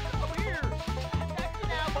 Over here.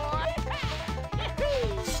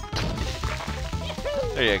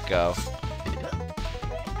 There you go.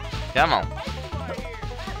 Come on.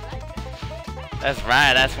 That's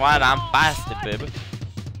right, that's why I'm feisty, baby.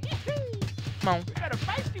 Come on. We got a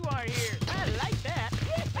feisty one here. I like that.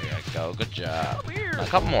 There you go, good job. Come here. A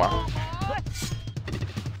couple more.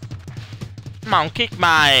 Come on, kick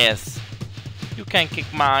my ass. You can't kick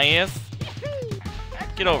my ass.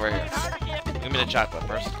 Get over here. Give me the chocolate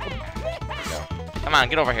first. There you go. Come on,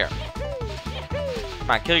 get over here. Come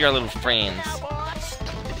on, kill your little friends.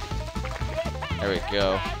 There we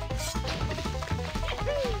go.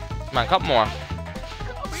 Come on, a couple more.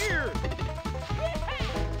 Come here.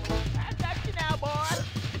 I got you now, boy.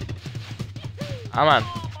 Come on.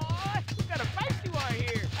 We got a feisty one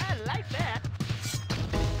here. I like that.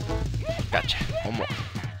 Gotcha. One more.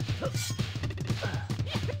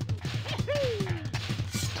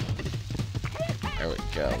 There we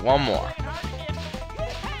go. One more.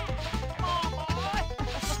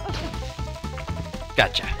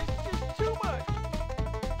 Gotcha. Too much.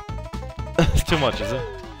 It's too much, is it?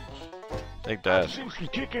 Take that. I've seen some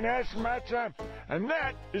kicking ass in my time, and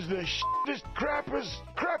that is the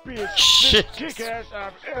crappiest Shit. kick ass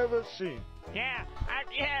I've ever seen. Yeah, I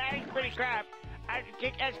think pretty crap.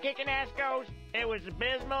 As kicking ass goes, it was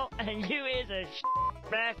abysmal, and you is a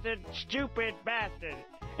bastard, stupid bastard.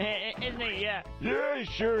 Isn't he? Yeah. Yeah, he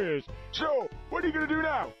sure is. So, what are you gonna do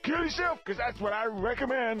now? Kill yourself? Because that's what I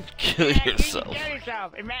recommend. Kill Yeah, yourself. You can kill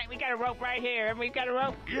yourself. And man, we got a rope right here. Haven't we got a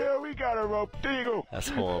rope? Yeah, we got a rope. There you go. That's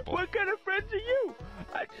horrible. What kind of friends are you?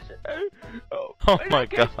 I just, Oh in my that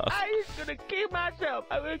case, God. I is gonna kill myself.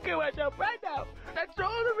 I'm gonna kill myself right now. That's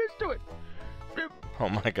all there is to it. Oh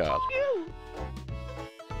my God. You.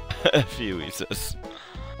 F you, he says.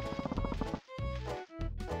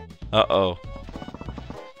 Uh-oh.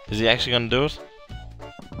 Is he actually gonna do it?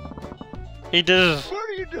 He did it. What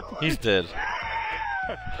are you doing? He's dead.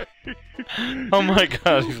 Oh my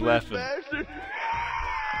God, he's laughing. Bastard.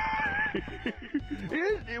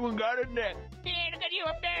 He even got a neck. Yeah, look at you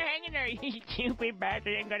up there hanging there. You stupid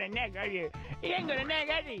bastard. Ain't got a neck, are you? He ain't got a neck,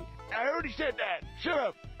 has he? I already said that. Shut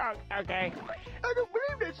up. Oh, okay. I don't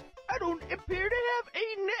believe this. I don't appear to have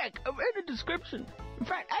a neck of any description. In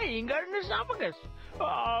fact, I ain't got an esophagus.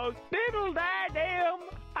 Oh, diddle die damn.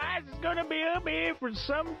 I was gonna be up here for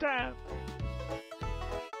some time.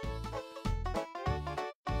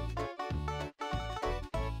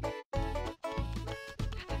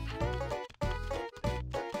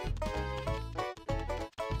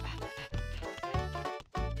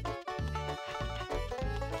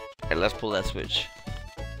 Okay, let's pull that switch.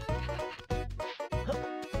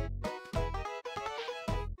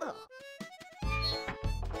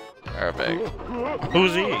 Perfect.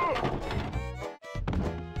 Who's he?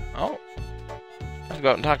 Oh. Let's go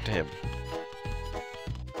out and talk to him.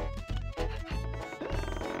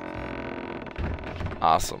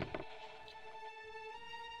 Awesome.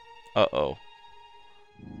 Uh-oh.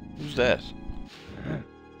 Who's that?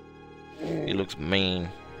 He looks mean.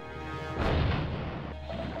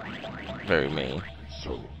 Very mean.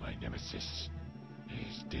 So, my nemesis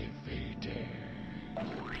is defeated.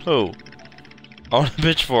 Oh. Oh, the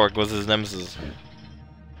pitchfork was his nemesis.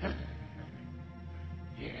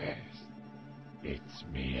 Yes, it's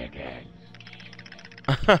me again.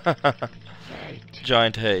 Right.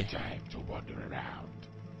 Giant hay. Time to wander around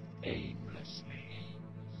aimlessly.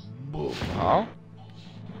 Oh?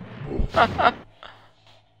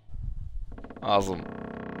 Awesome.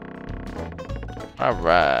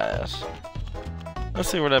 Alright. Let's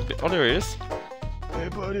see where that be. Oh, there he is. Hey,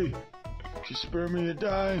 buddy. Could you spare me a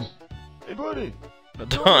dime? Hey, buddy. A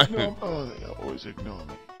Don't dime. ignore- Oh, they always ignore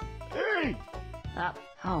me. Hey!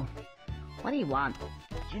 Oh. What do you want?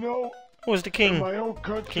 You know, Who's the in king? my own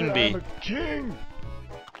country, King bee. I'm a king.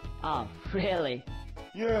 Oh, really?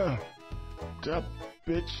 Yeah. That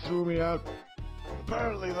bitch threw me out.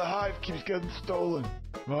 Apparently the hive keeps getting stolen.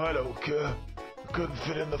 Well, I don't care. I couldn't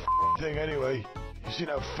fit in the thing anyway. You seen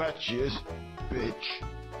how fat she is? Bitch.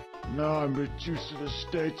 Now I'm reduced to the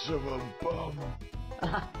states of a bum.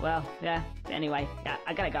 Well, yeah. Anyway, yeah,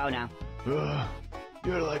 I gotta go now.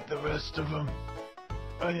 You're like the rest of them.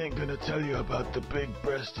 I ain't gonna tell you about the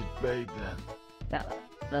big-breasted babe then.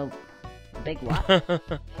 The big what?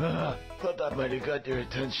 Thought that might have got your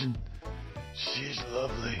attention. She's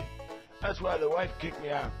lovely. That's why the wife kicked me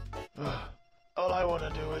out. All I want to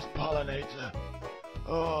do is pollinate her.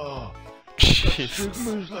 Oh, Jesus.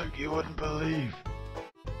 moves like you wouldn't believe.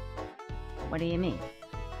 What do you mean?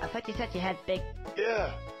 I thought you said you had big...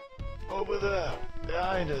 Yeah, over there,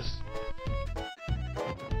 behind us.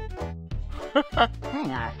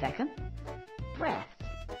 Hang on a second. Breasts.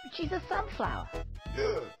 She's a sunflower.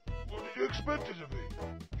 Yeah, what did you expect her to be?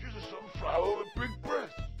 She's a sunflower with big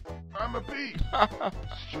breasts. I'm I'm a bee.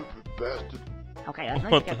 Stupid bastard. Okay, let's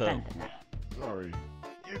What not the get hell? offended now. Sorry.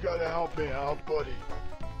 You gotta help me out, buddy.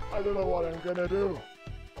 I don't know what I'm gonna do.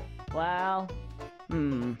 Well,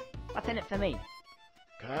 what's in it for me?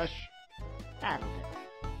 Cash? That'll do.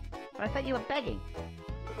 But I thought you were begging.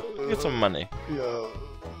 Get some money. Yeah.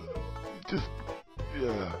 Just...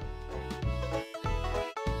 yeah.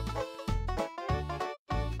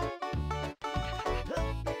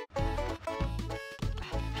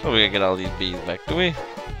 Oh, we gotta get all these bees back, do we?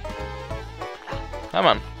 Come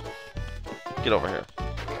on. Get over here.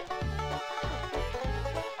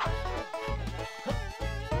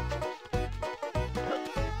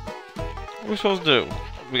 What are we supposed to do?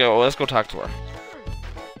 We go. Let's go talk to her.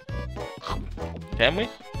 Can we?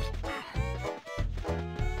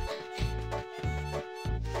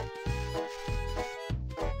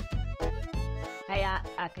 Hey,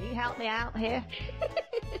 can you help me out here?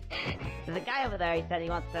 There's a guy over there, he said he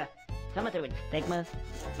wants to... Something to do with stigmas.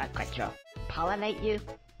 Not quite sure. Pollinate you?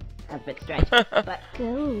 Sounds a bit strange. But, Go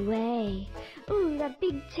away. Ooh, that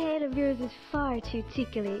big tail of yours is far too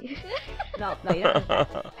tickly. no, you don't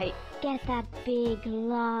understand. Hey, Get that big,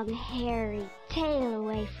 long, hairy tail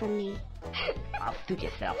away from me. I'll suit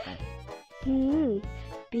yourself then.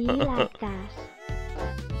 Be like that.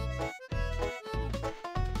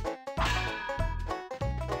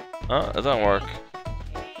 Oh, it doesn't work.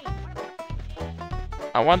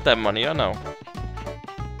 I want that money, I know.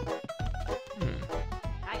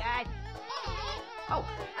 Hi. Oh,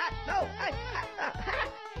 no.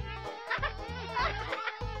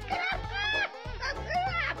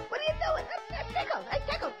 What are you doing? I'm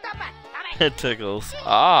tickled. Stop it. It tickles.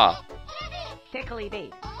 Ah! Tickly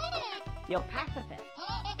bee. You're pacifist.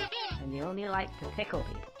 And you only like to tickle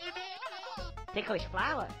people. Ticklish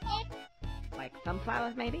flowers. Like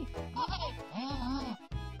sunflowers, maybe?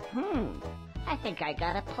 I think I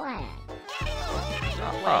got a plan.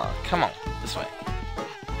 Oh, come on. This way.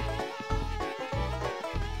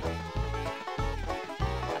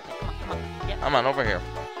 Come on, over here.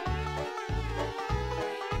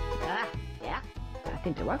 Yeah? That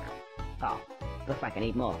seems to work. Oh, looks like I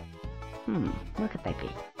need more. Where could they be?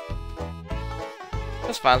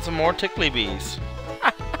 Let's find some more tickly bees.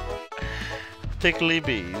 Tickly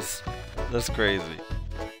bees. That's crazy.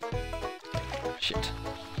 Shit.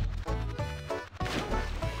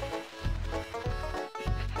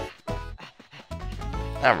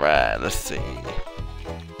 Alright, let's see.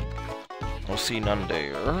 Don't see none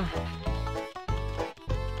there.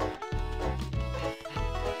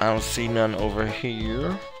 I don't see none over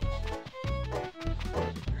here.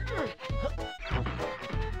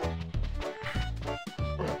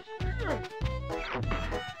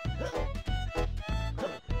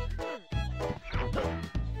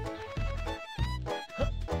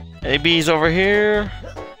 Any bees over here?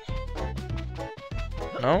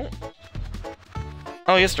 No?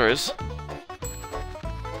 Oh, yes there is.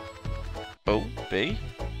 Oh, bee?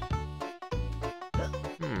 Wait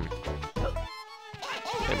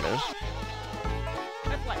a minute.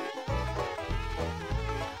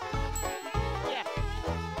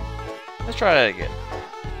 Let's try that again.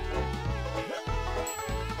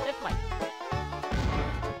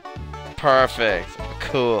 Perfect.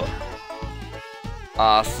 Cool.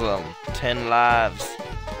 Awesome. 10 lives.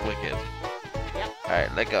 Wicked.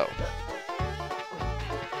 Alright, let go.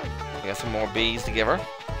 We got some more bees to give her.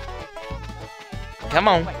 Come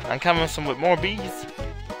on. I'm coming some with more bees.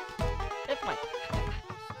 This way.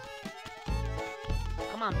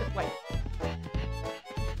 Come on, this way.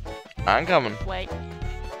 I'm coming. Wait.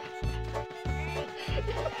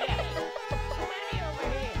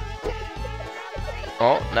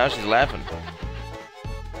 Oh, now she's laughing.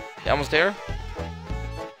 You almost there?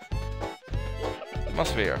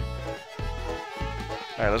 Must be here.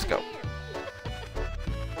 Alright, let's go.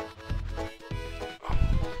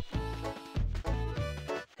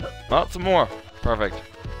 Oh, some more. Perfect.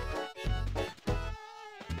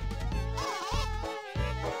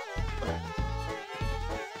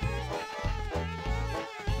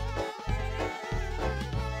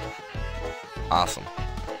 Awesome.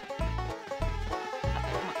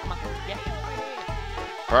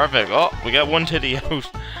 Perfect. Oh, we got one titty out.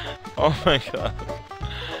 Oh my god.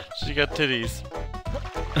 She got titties.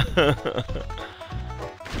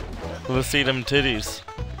 Let's see them titties.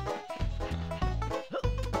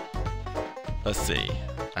 Let's see.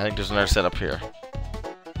 I think there's another setup here.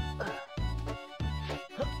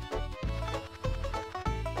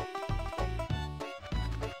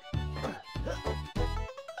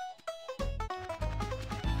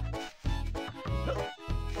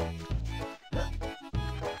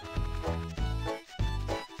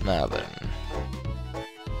 Now then.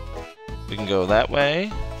 We can go that way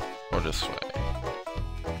or this way.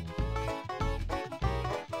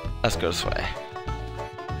 Let's go this way.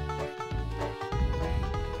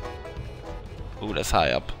 Ooh, that's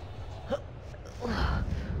high up.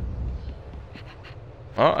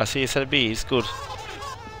 Oh, I see a set of bees. Good.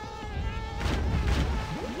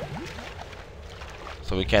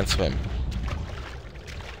 So we can't swim.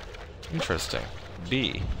 Interesting.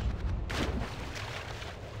 B.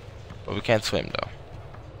 But we can't swim though.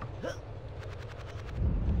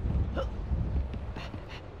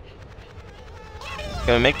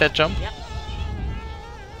 Can we make that jump? Yep.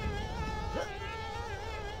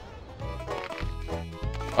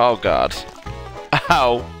 Oh god.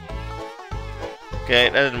 Ow. Okay,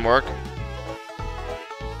 that didn't work.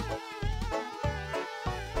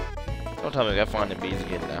 Don't tell me we gotta find the bees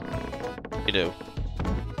again now. We do.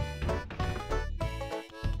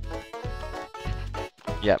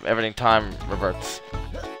 Yep, everything time reverts.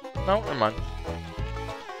 No, never mind.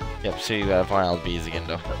 Yep, so you gotta find all the bees again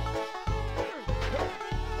though.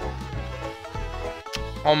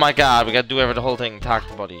 Oh my god, we gotta do the whole thing and talk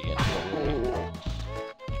to Buddy again.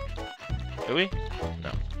 Do we?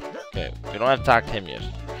 No. Okay, we don't have to talk to him yet.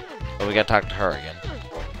 But we gotta talk to her again.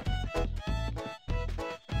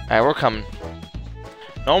 Alright, we're coming.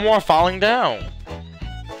 No more falling down!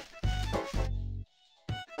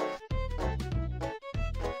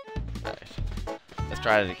 Alright. Let's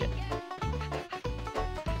try it again.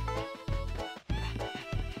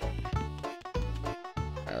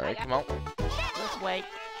 Alright, come on. This way.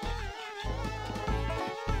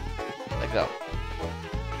 Let go.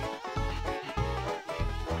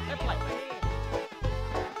 This way.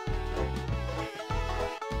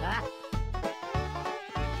 Ah,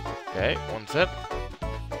 Okay, one sit.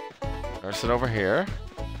 Or sit over here.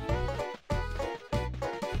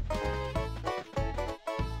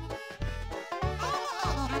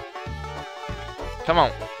 Come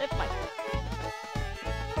on. this way.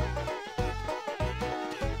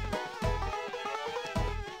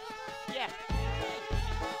 Yeah.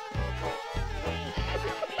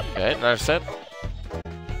 Okay, another sit.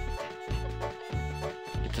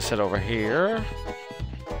 Get to sit over here.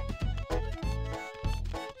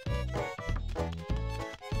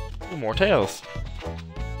 Ooh, more tails.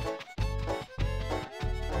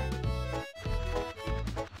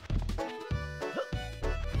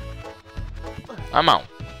 I'm out.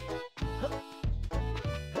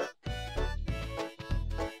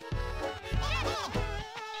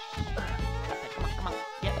 Come on.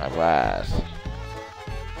 Yep. Alright.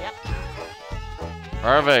 Yep.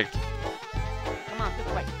 Perfect. Come on, this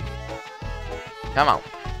way. Come on.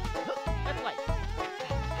 This way.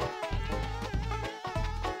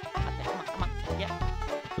 Okay, come on. Yep.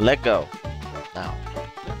 Let go. Now.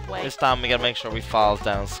 This way. This time we gotta make sure we fall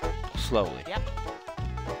down slowly. Yep.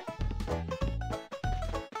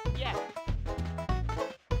 Yeah.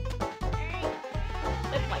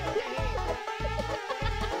 This way.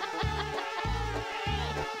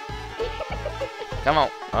 Come on.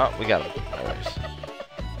 Oh, we got him. No worries.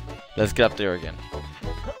 Let's get up there again.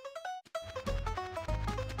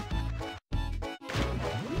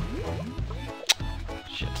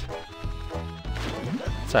 Shit.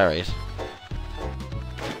 It's alright.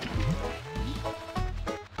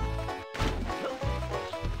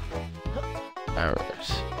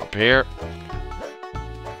 Alright. Up here.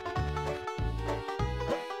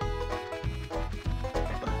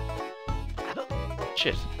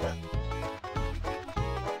 Shit.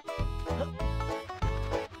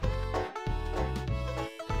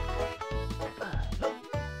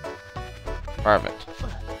 Perfect.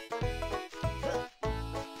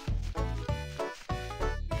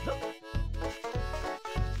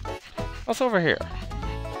 What's over here?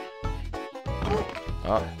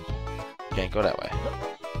 Oh, can't go that way.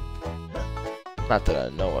 Not that I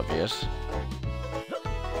know of yet.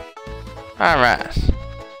 Alright.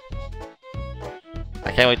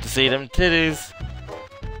 I can't wait to see them titties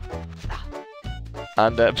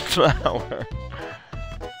on that flower.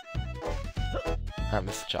 I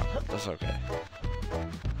missed the chocolate. That's okay.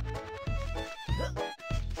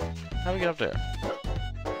 How do we get up there?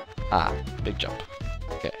 Ah, big jump.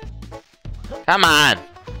 Okay. Come on!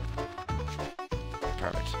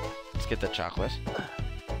 Perfect. Let's get that chocolate.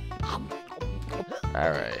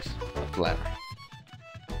 Alright. Up the ladder.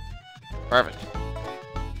 Perfect.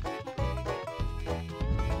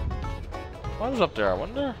 What is up there, I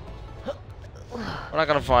wonder? We're not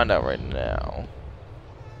gonna find out right now.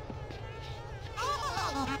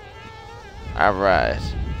 Alright.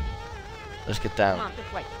 Let's get down. Come on,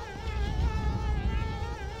 this way.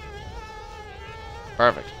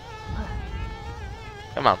 Perfect.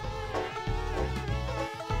 Come on.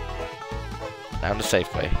 Down the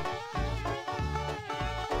safe way.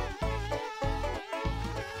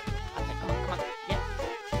 Come on. Yeah.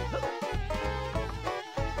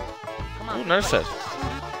 Come on. Ooh, nurse it.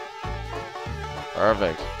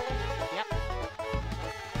 Perfect. Yep.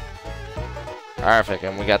 Perfect,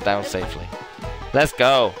 and we got down safely. Let's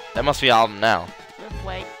go. That must be all of them now. Just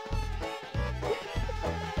wait.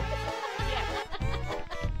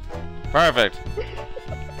 Perfect.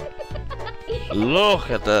 Look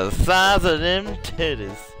at the size of them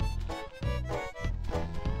titties.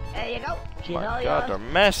 There you go. She's all My God, yours.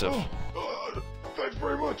 they're massive. Thanks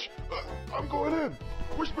very much. I'm going in.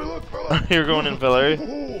 Wish me luck, fella. You're going in, Valerie.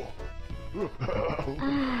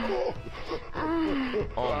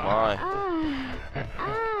 Oh my.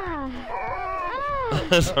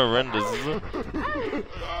 That's horrendous, isn't it?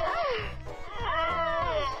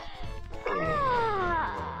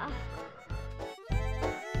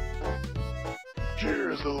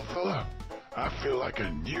 Cheers, little fella. I feel like a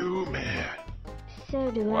new man.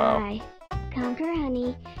 So do Wow. I. Conker,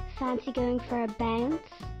 honey, fancy going for a bounce?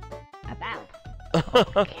 About.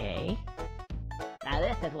 Okay. Now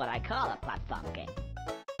this is what I call a platform game.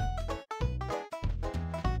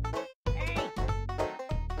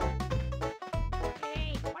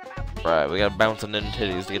 Hey, what about me? Right, we gotta bounce on them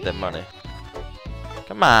titties to get that money.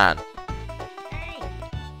 Come on. Hey,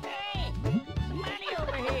 money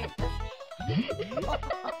over here.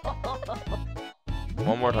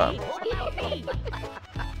 One more time. What about me?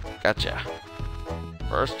 Gotcha.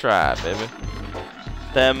 First try, baby.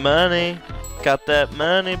 That money. Got that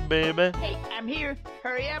money, baby. Hey, I'm here.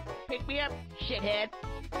 Hurry up. Pick me up, shithead.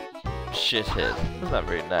 Shithead. That's not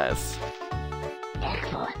very nice.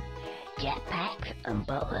 Excellent. Jetpacks and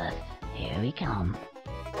butlers. Here we come.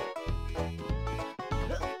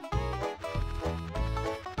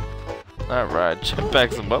 Alright,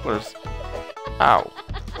 jetpacks and butlers. Ow.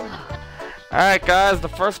 Alright guys, the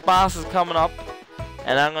first boss is coming up.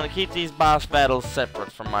 And I'm gonna keep these boss battles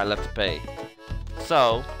separate from my Let's Play.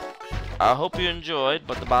 So, I hope you enjoyed,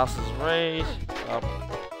 but the boss is right up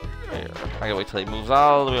there. I gotta wait till he moves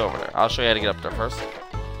all the way over there. I'll show you how to get up there first.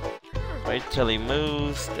 Wait till he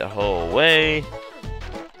moves the whole way.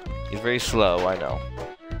 He's very slow, I know.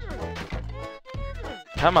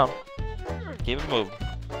 Come on. Keep it moving.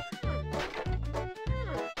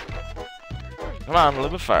 Come on, a little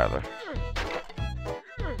bit farther.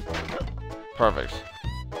 Perfect.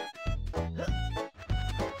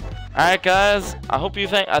 Alright guys, I hope you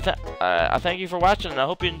I thank you for watching and I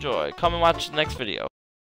hope you enjoy. Come and watch the next video.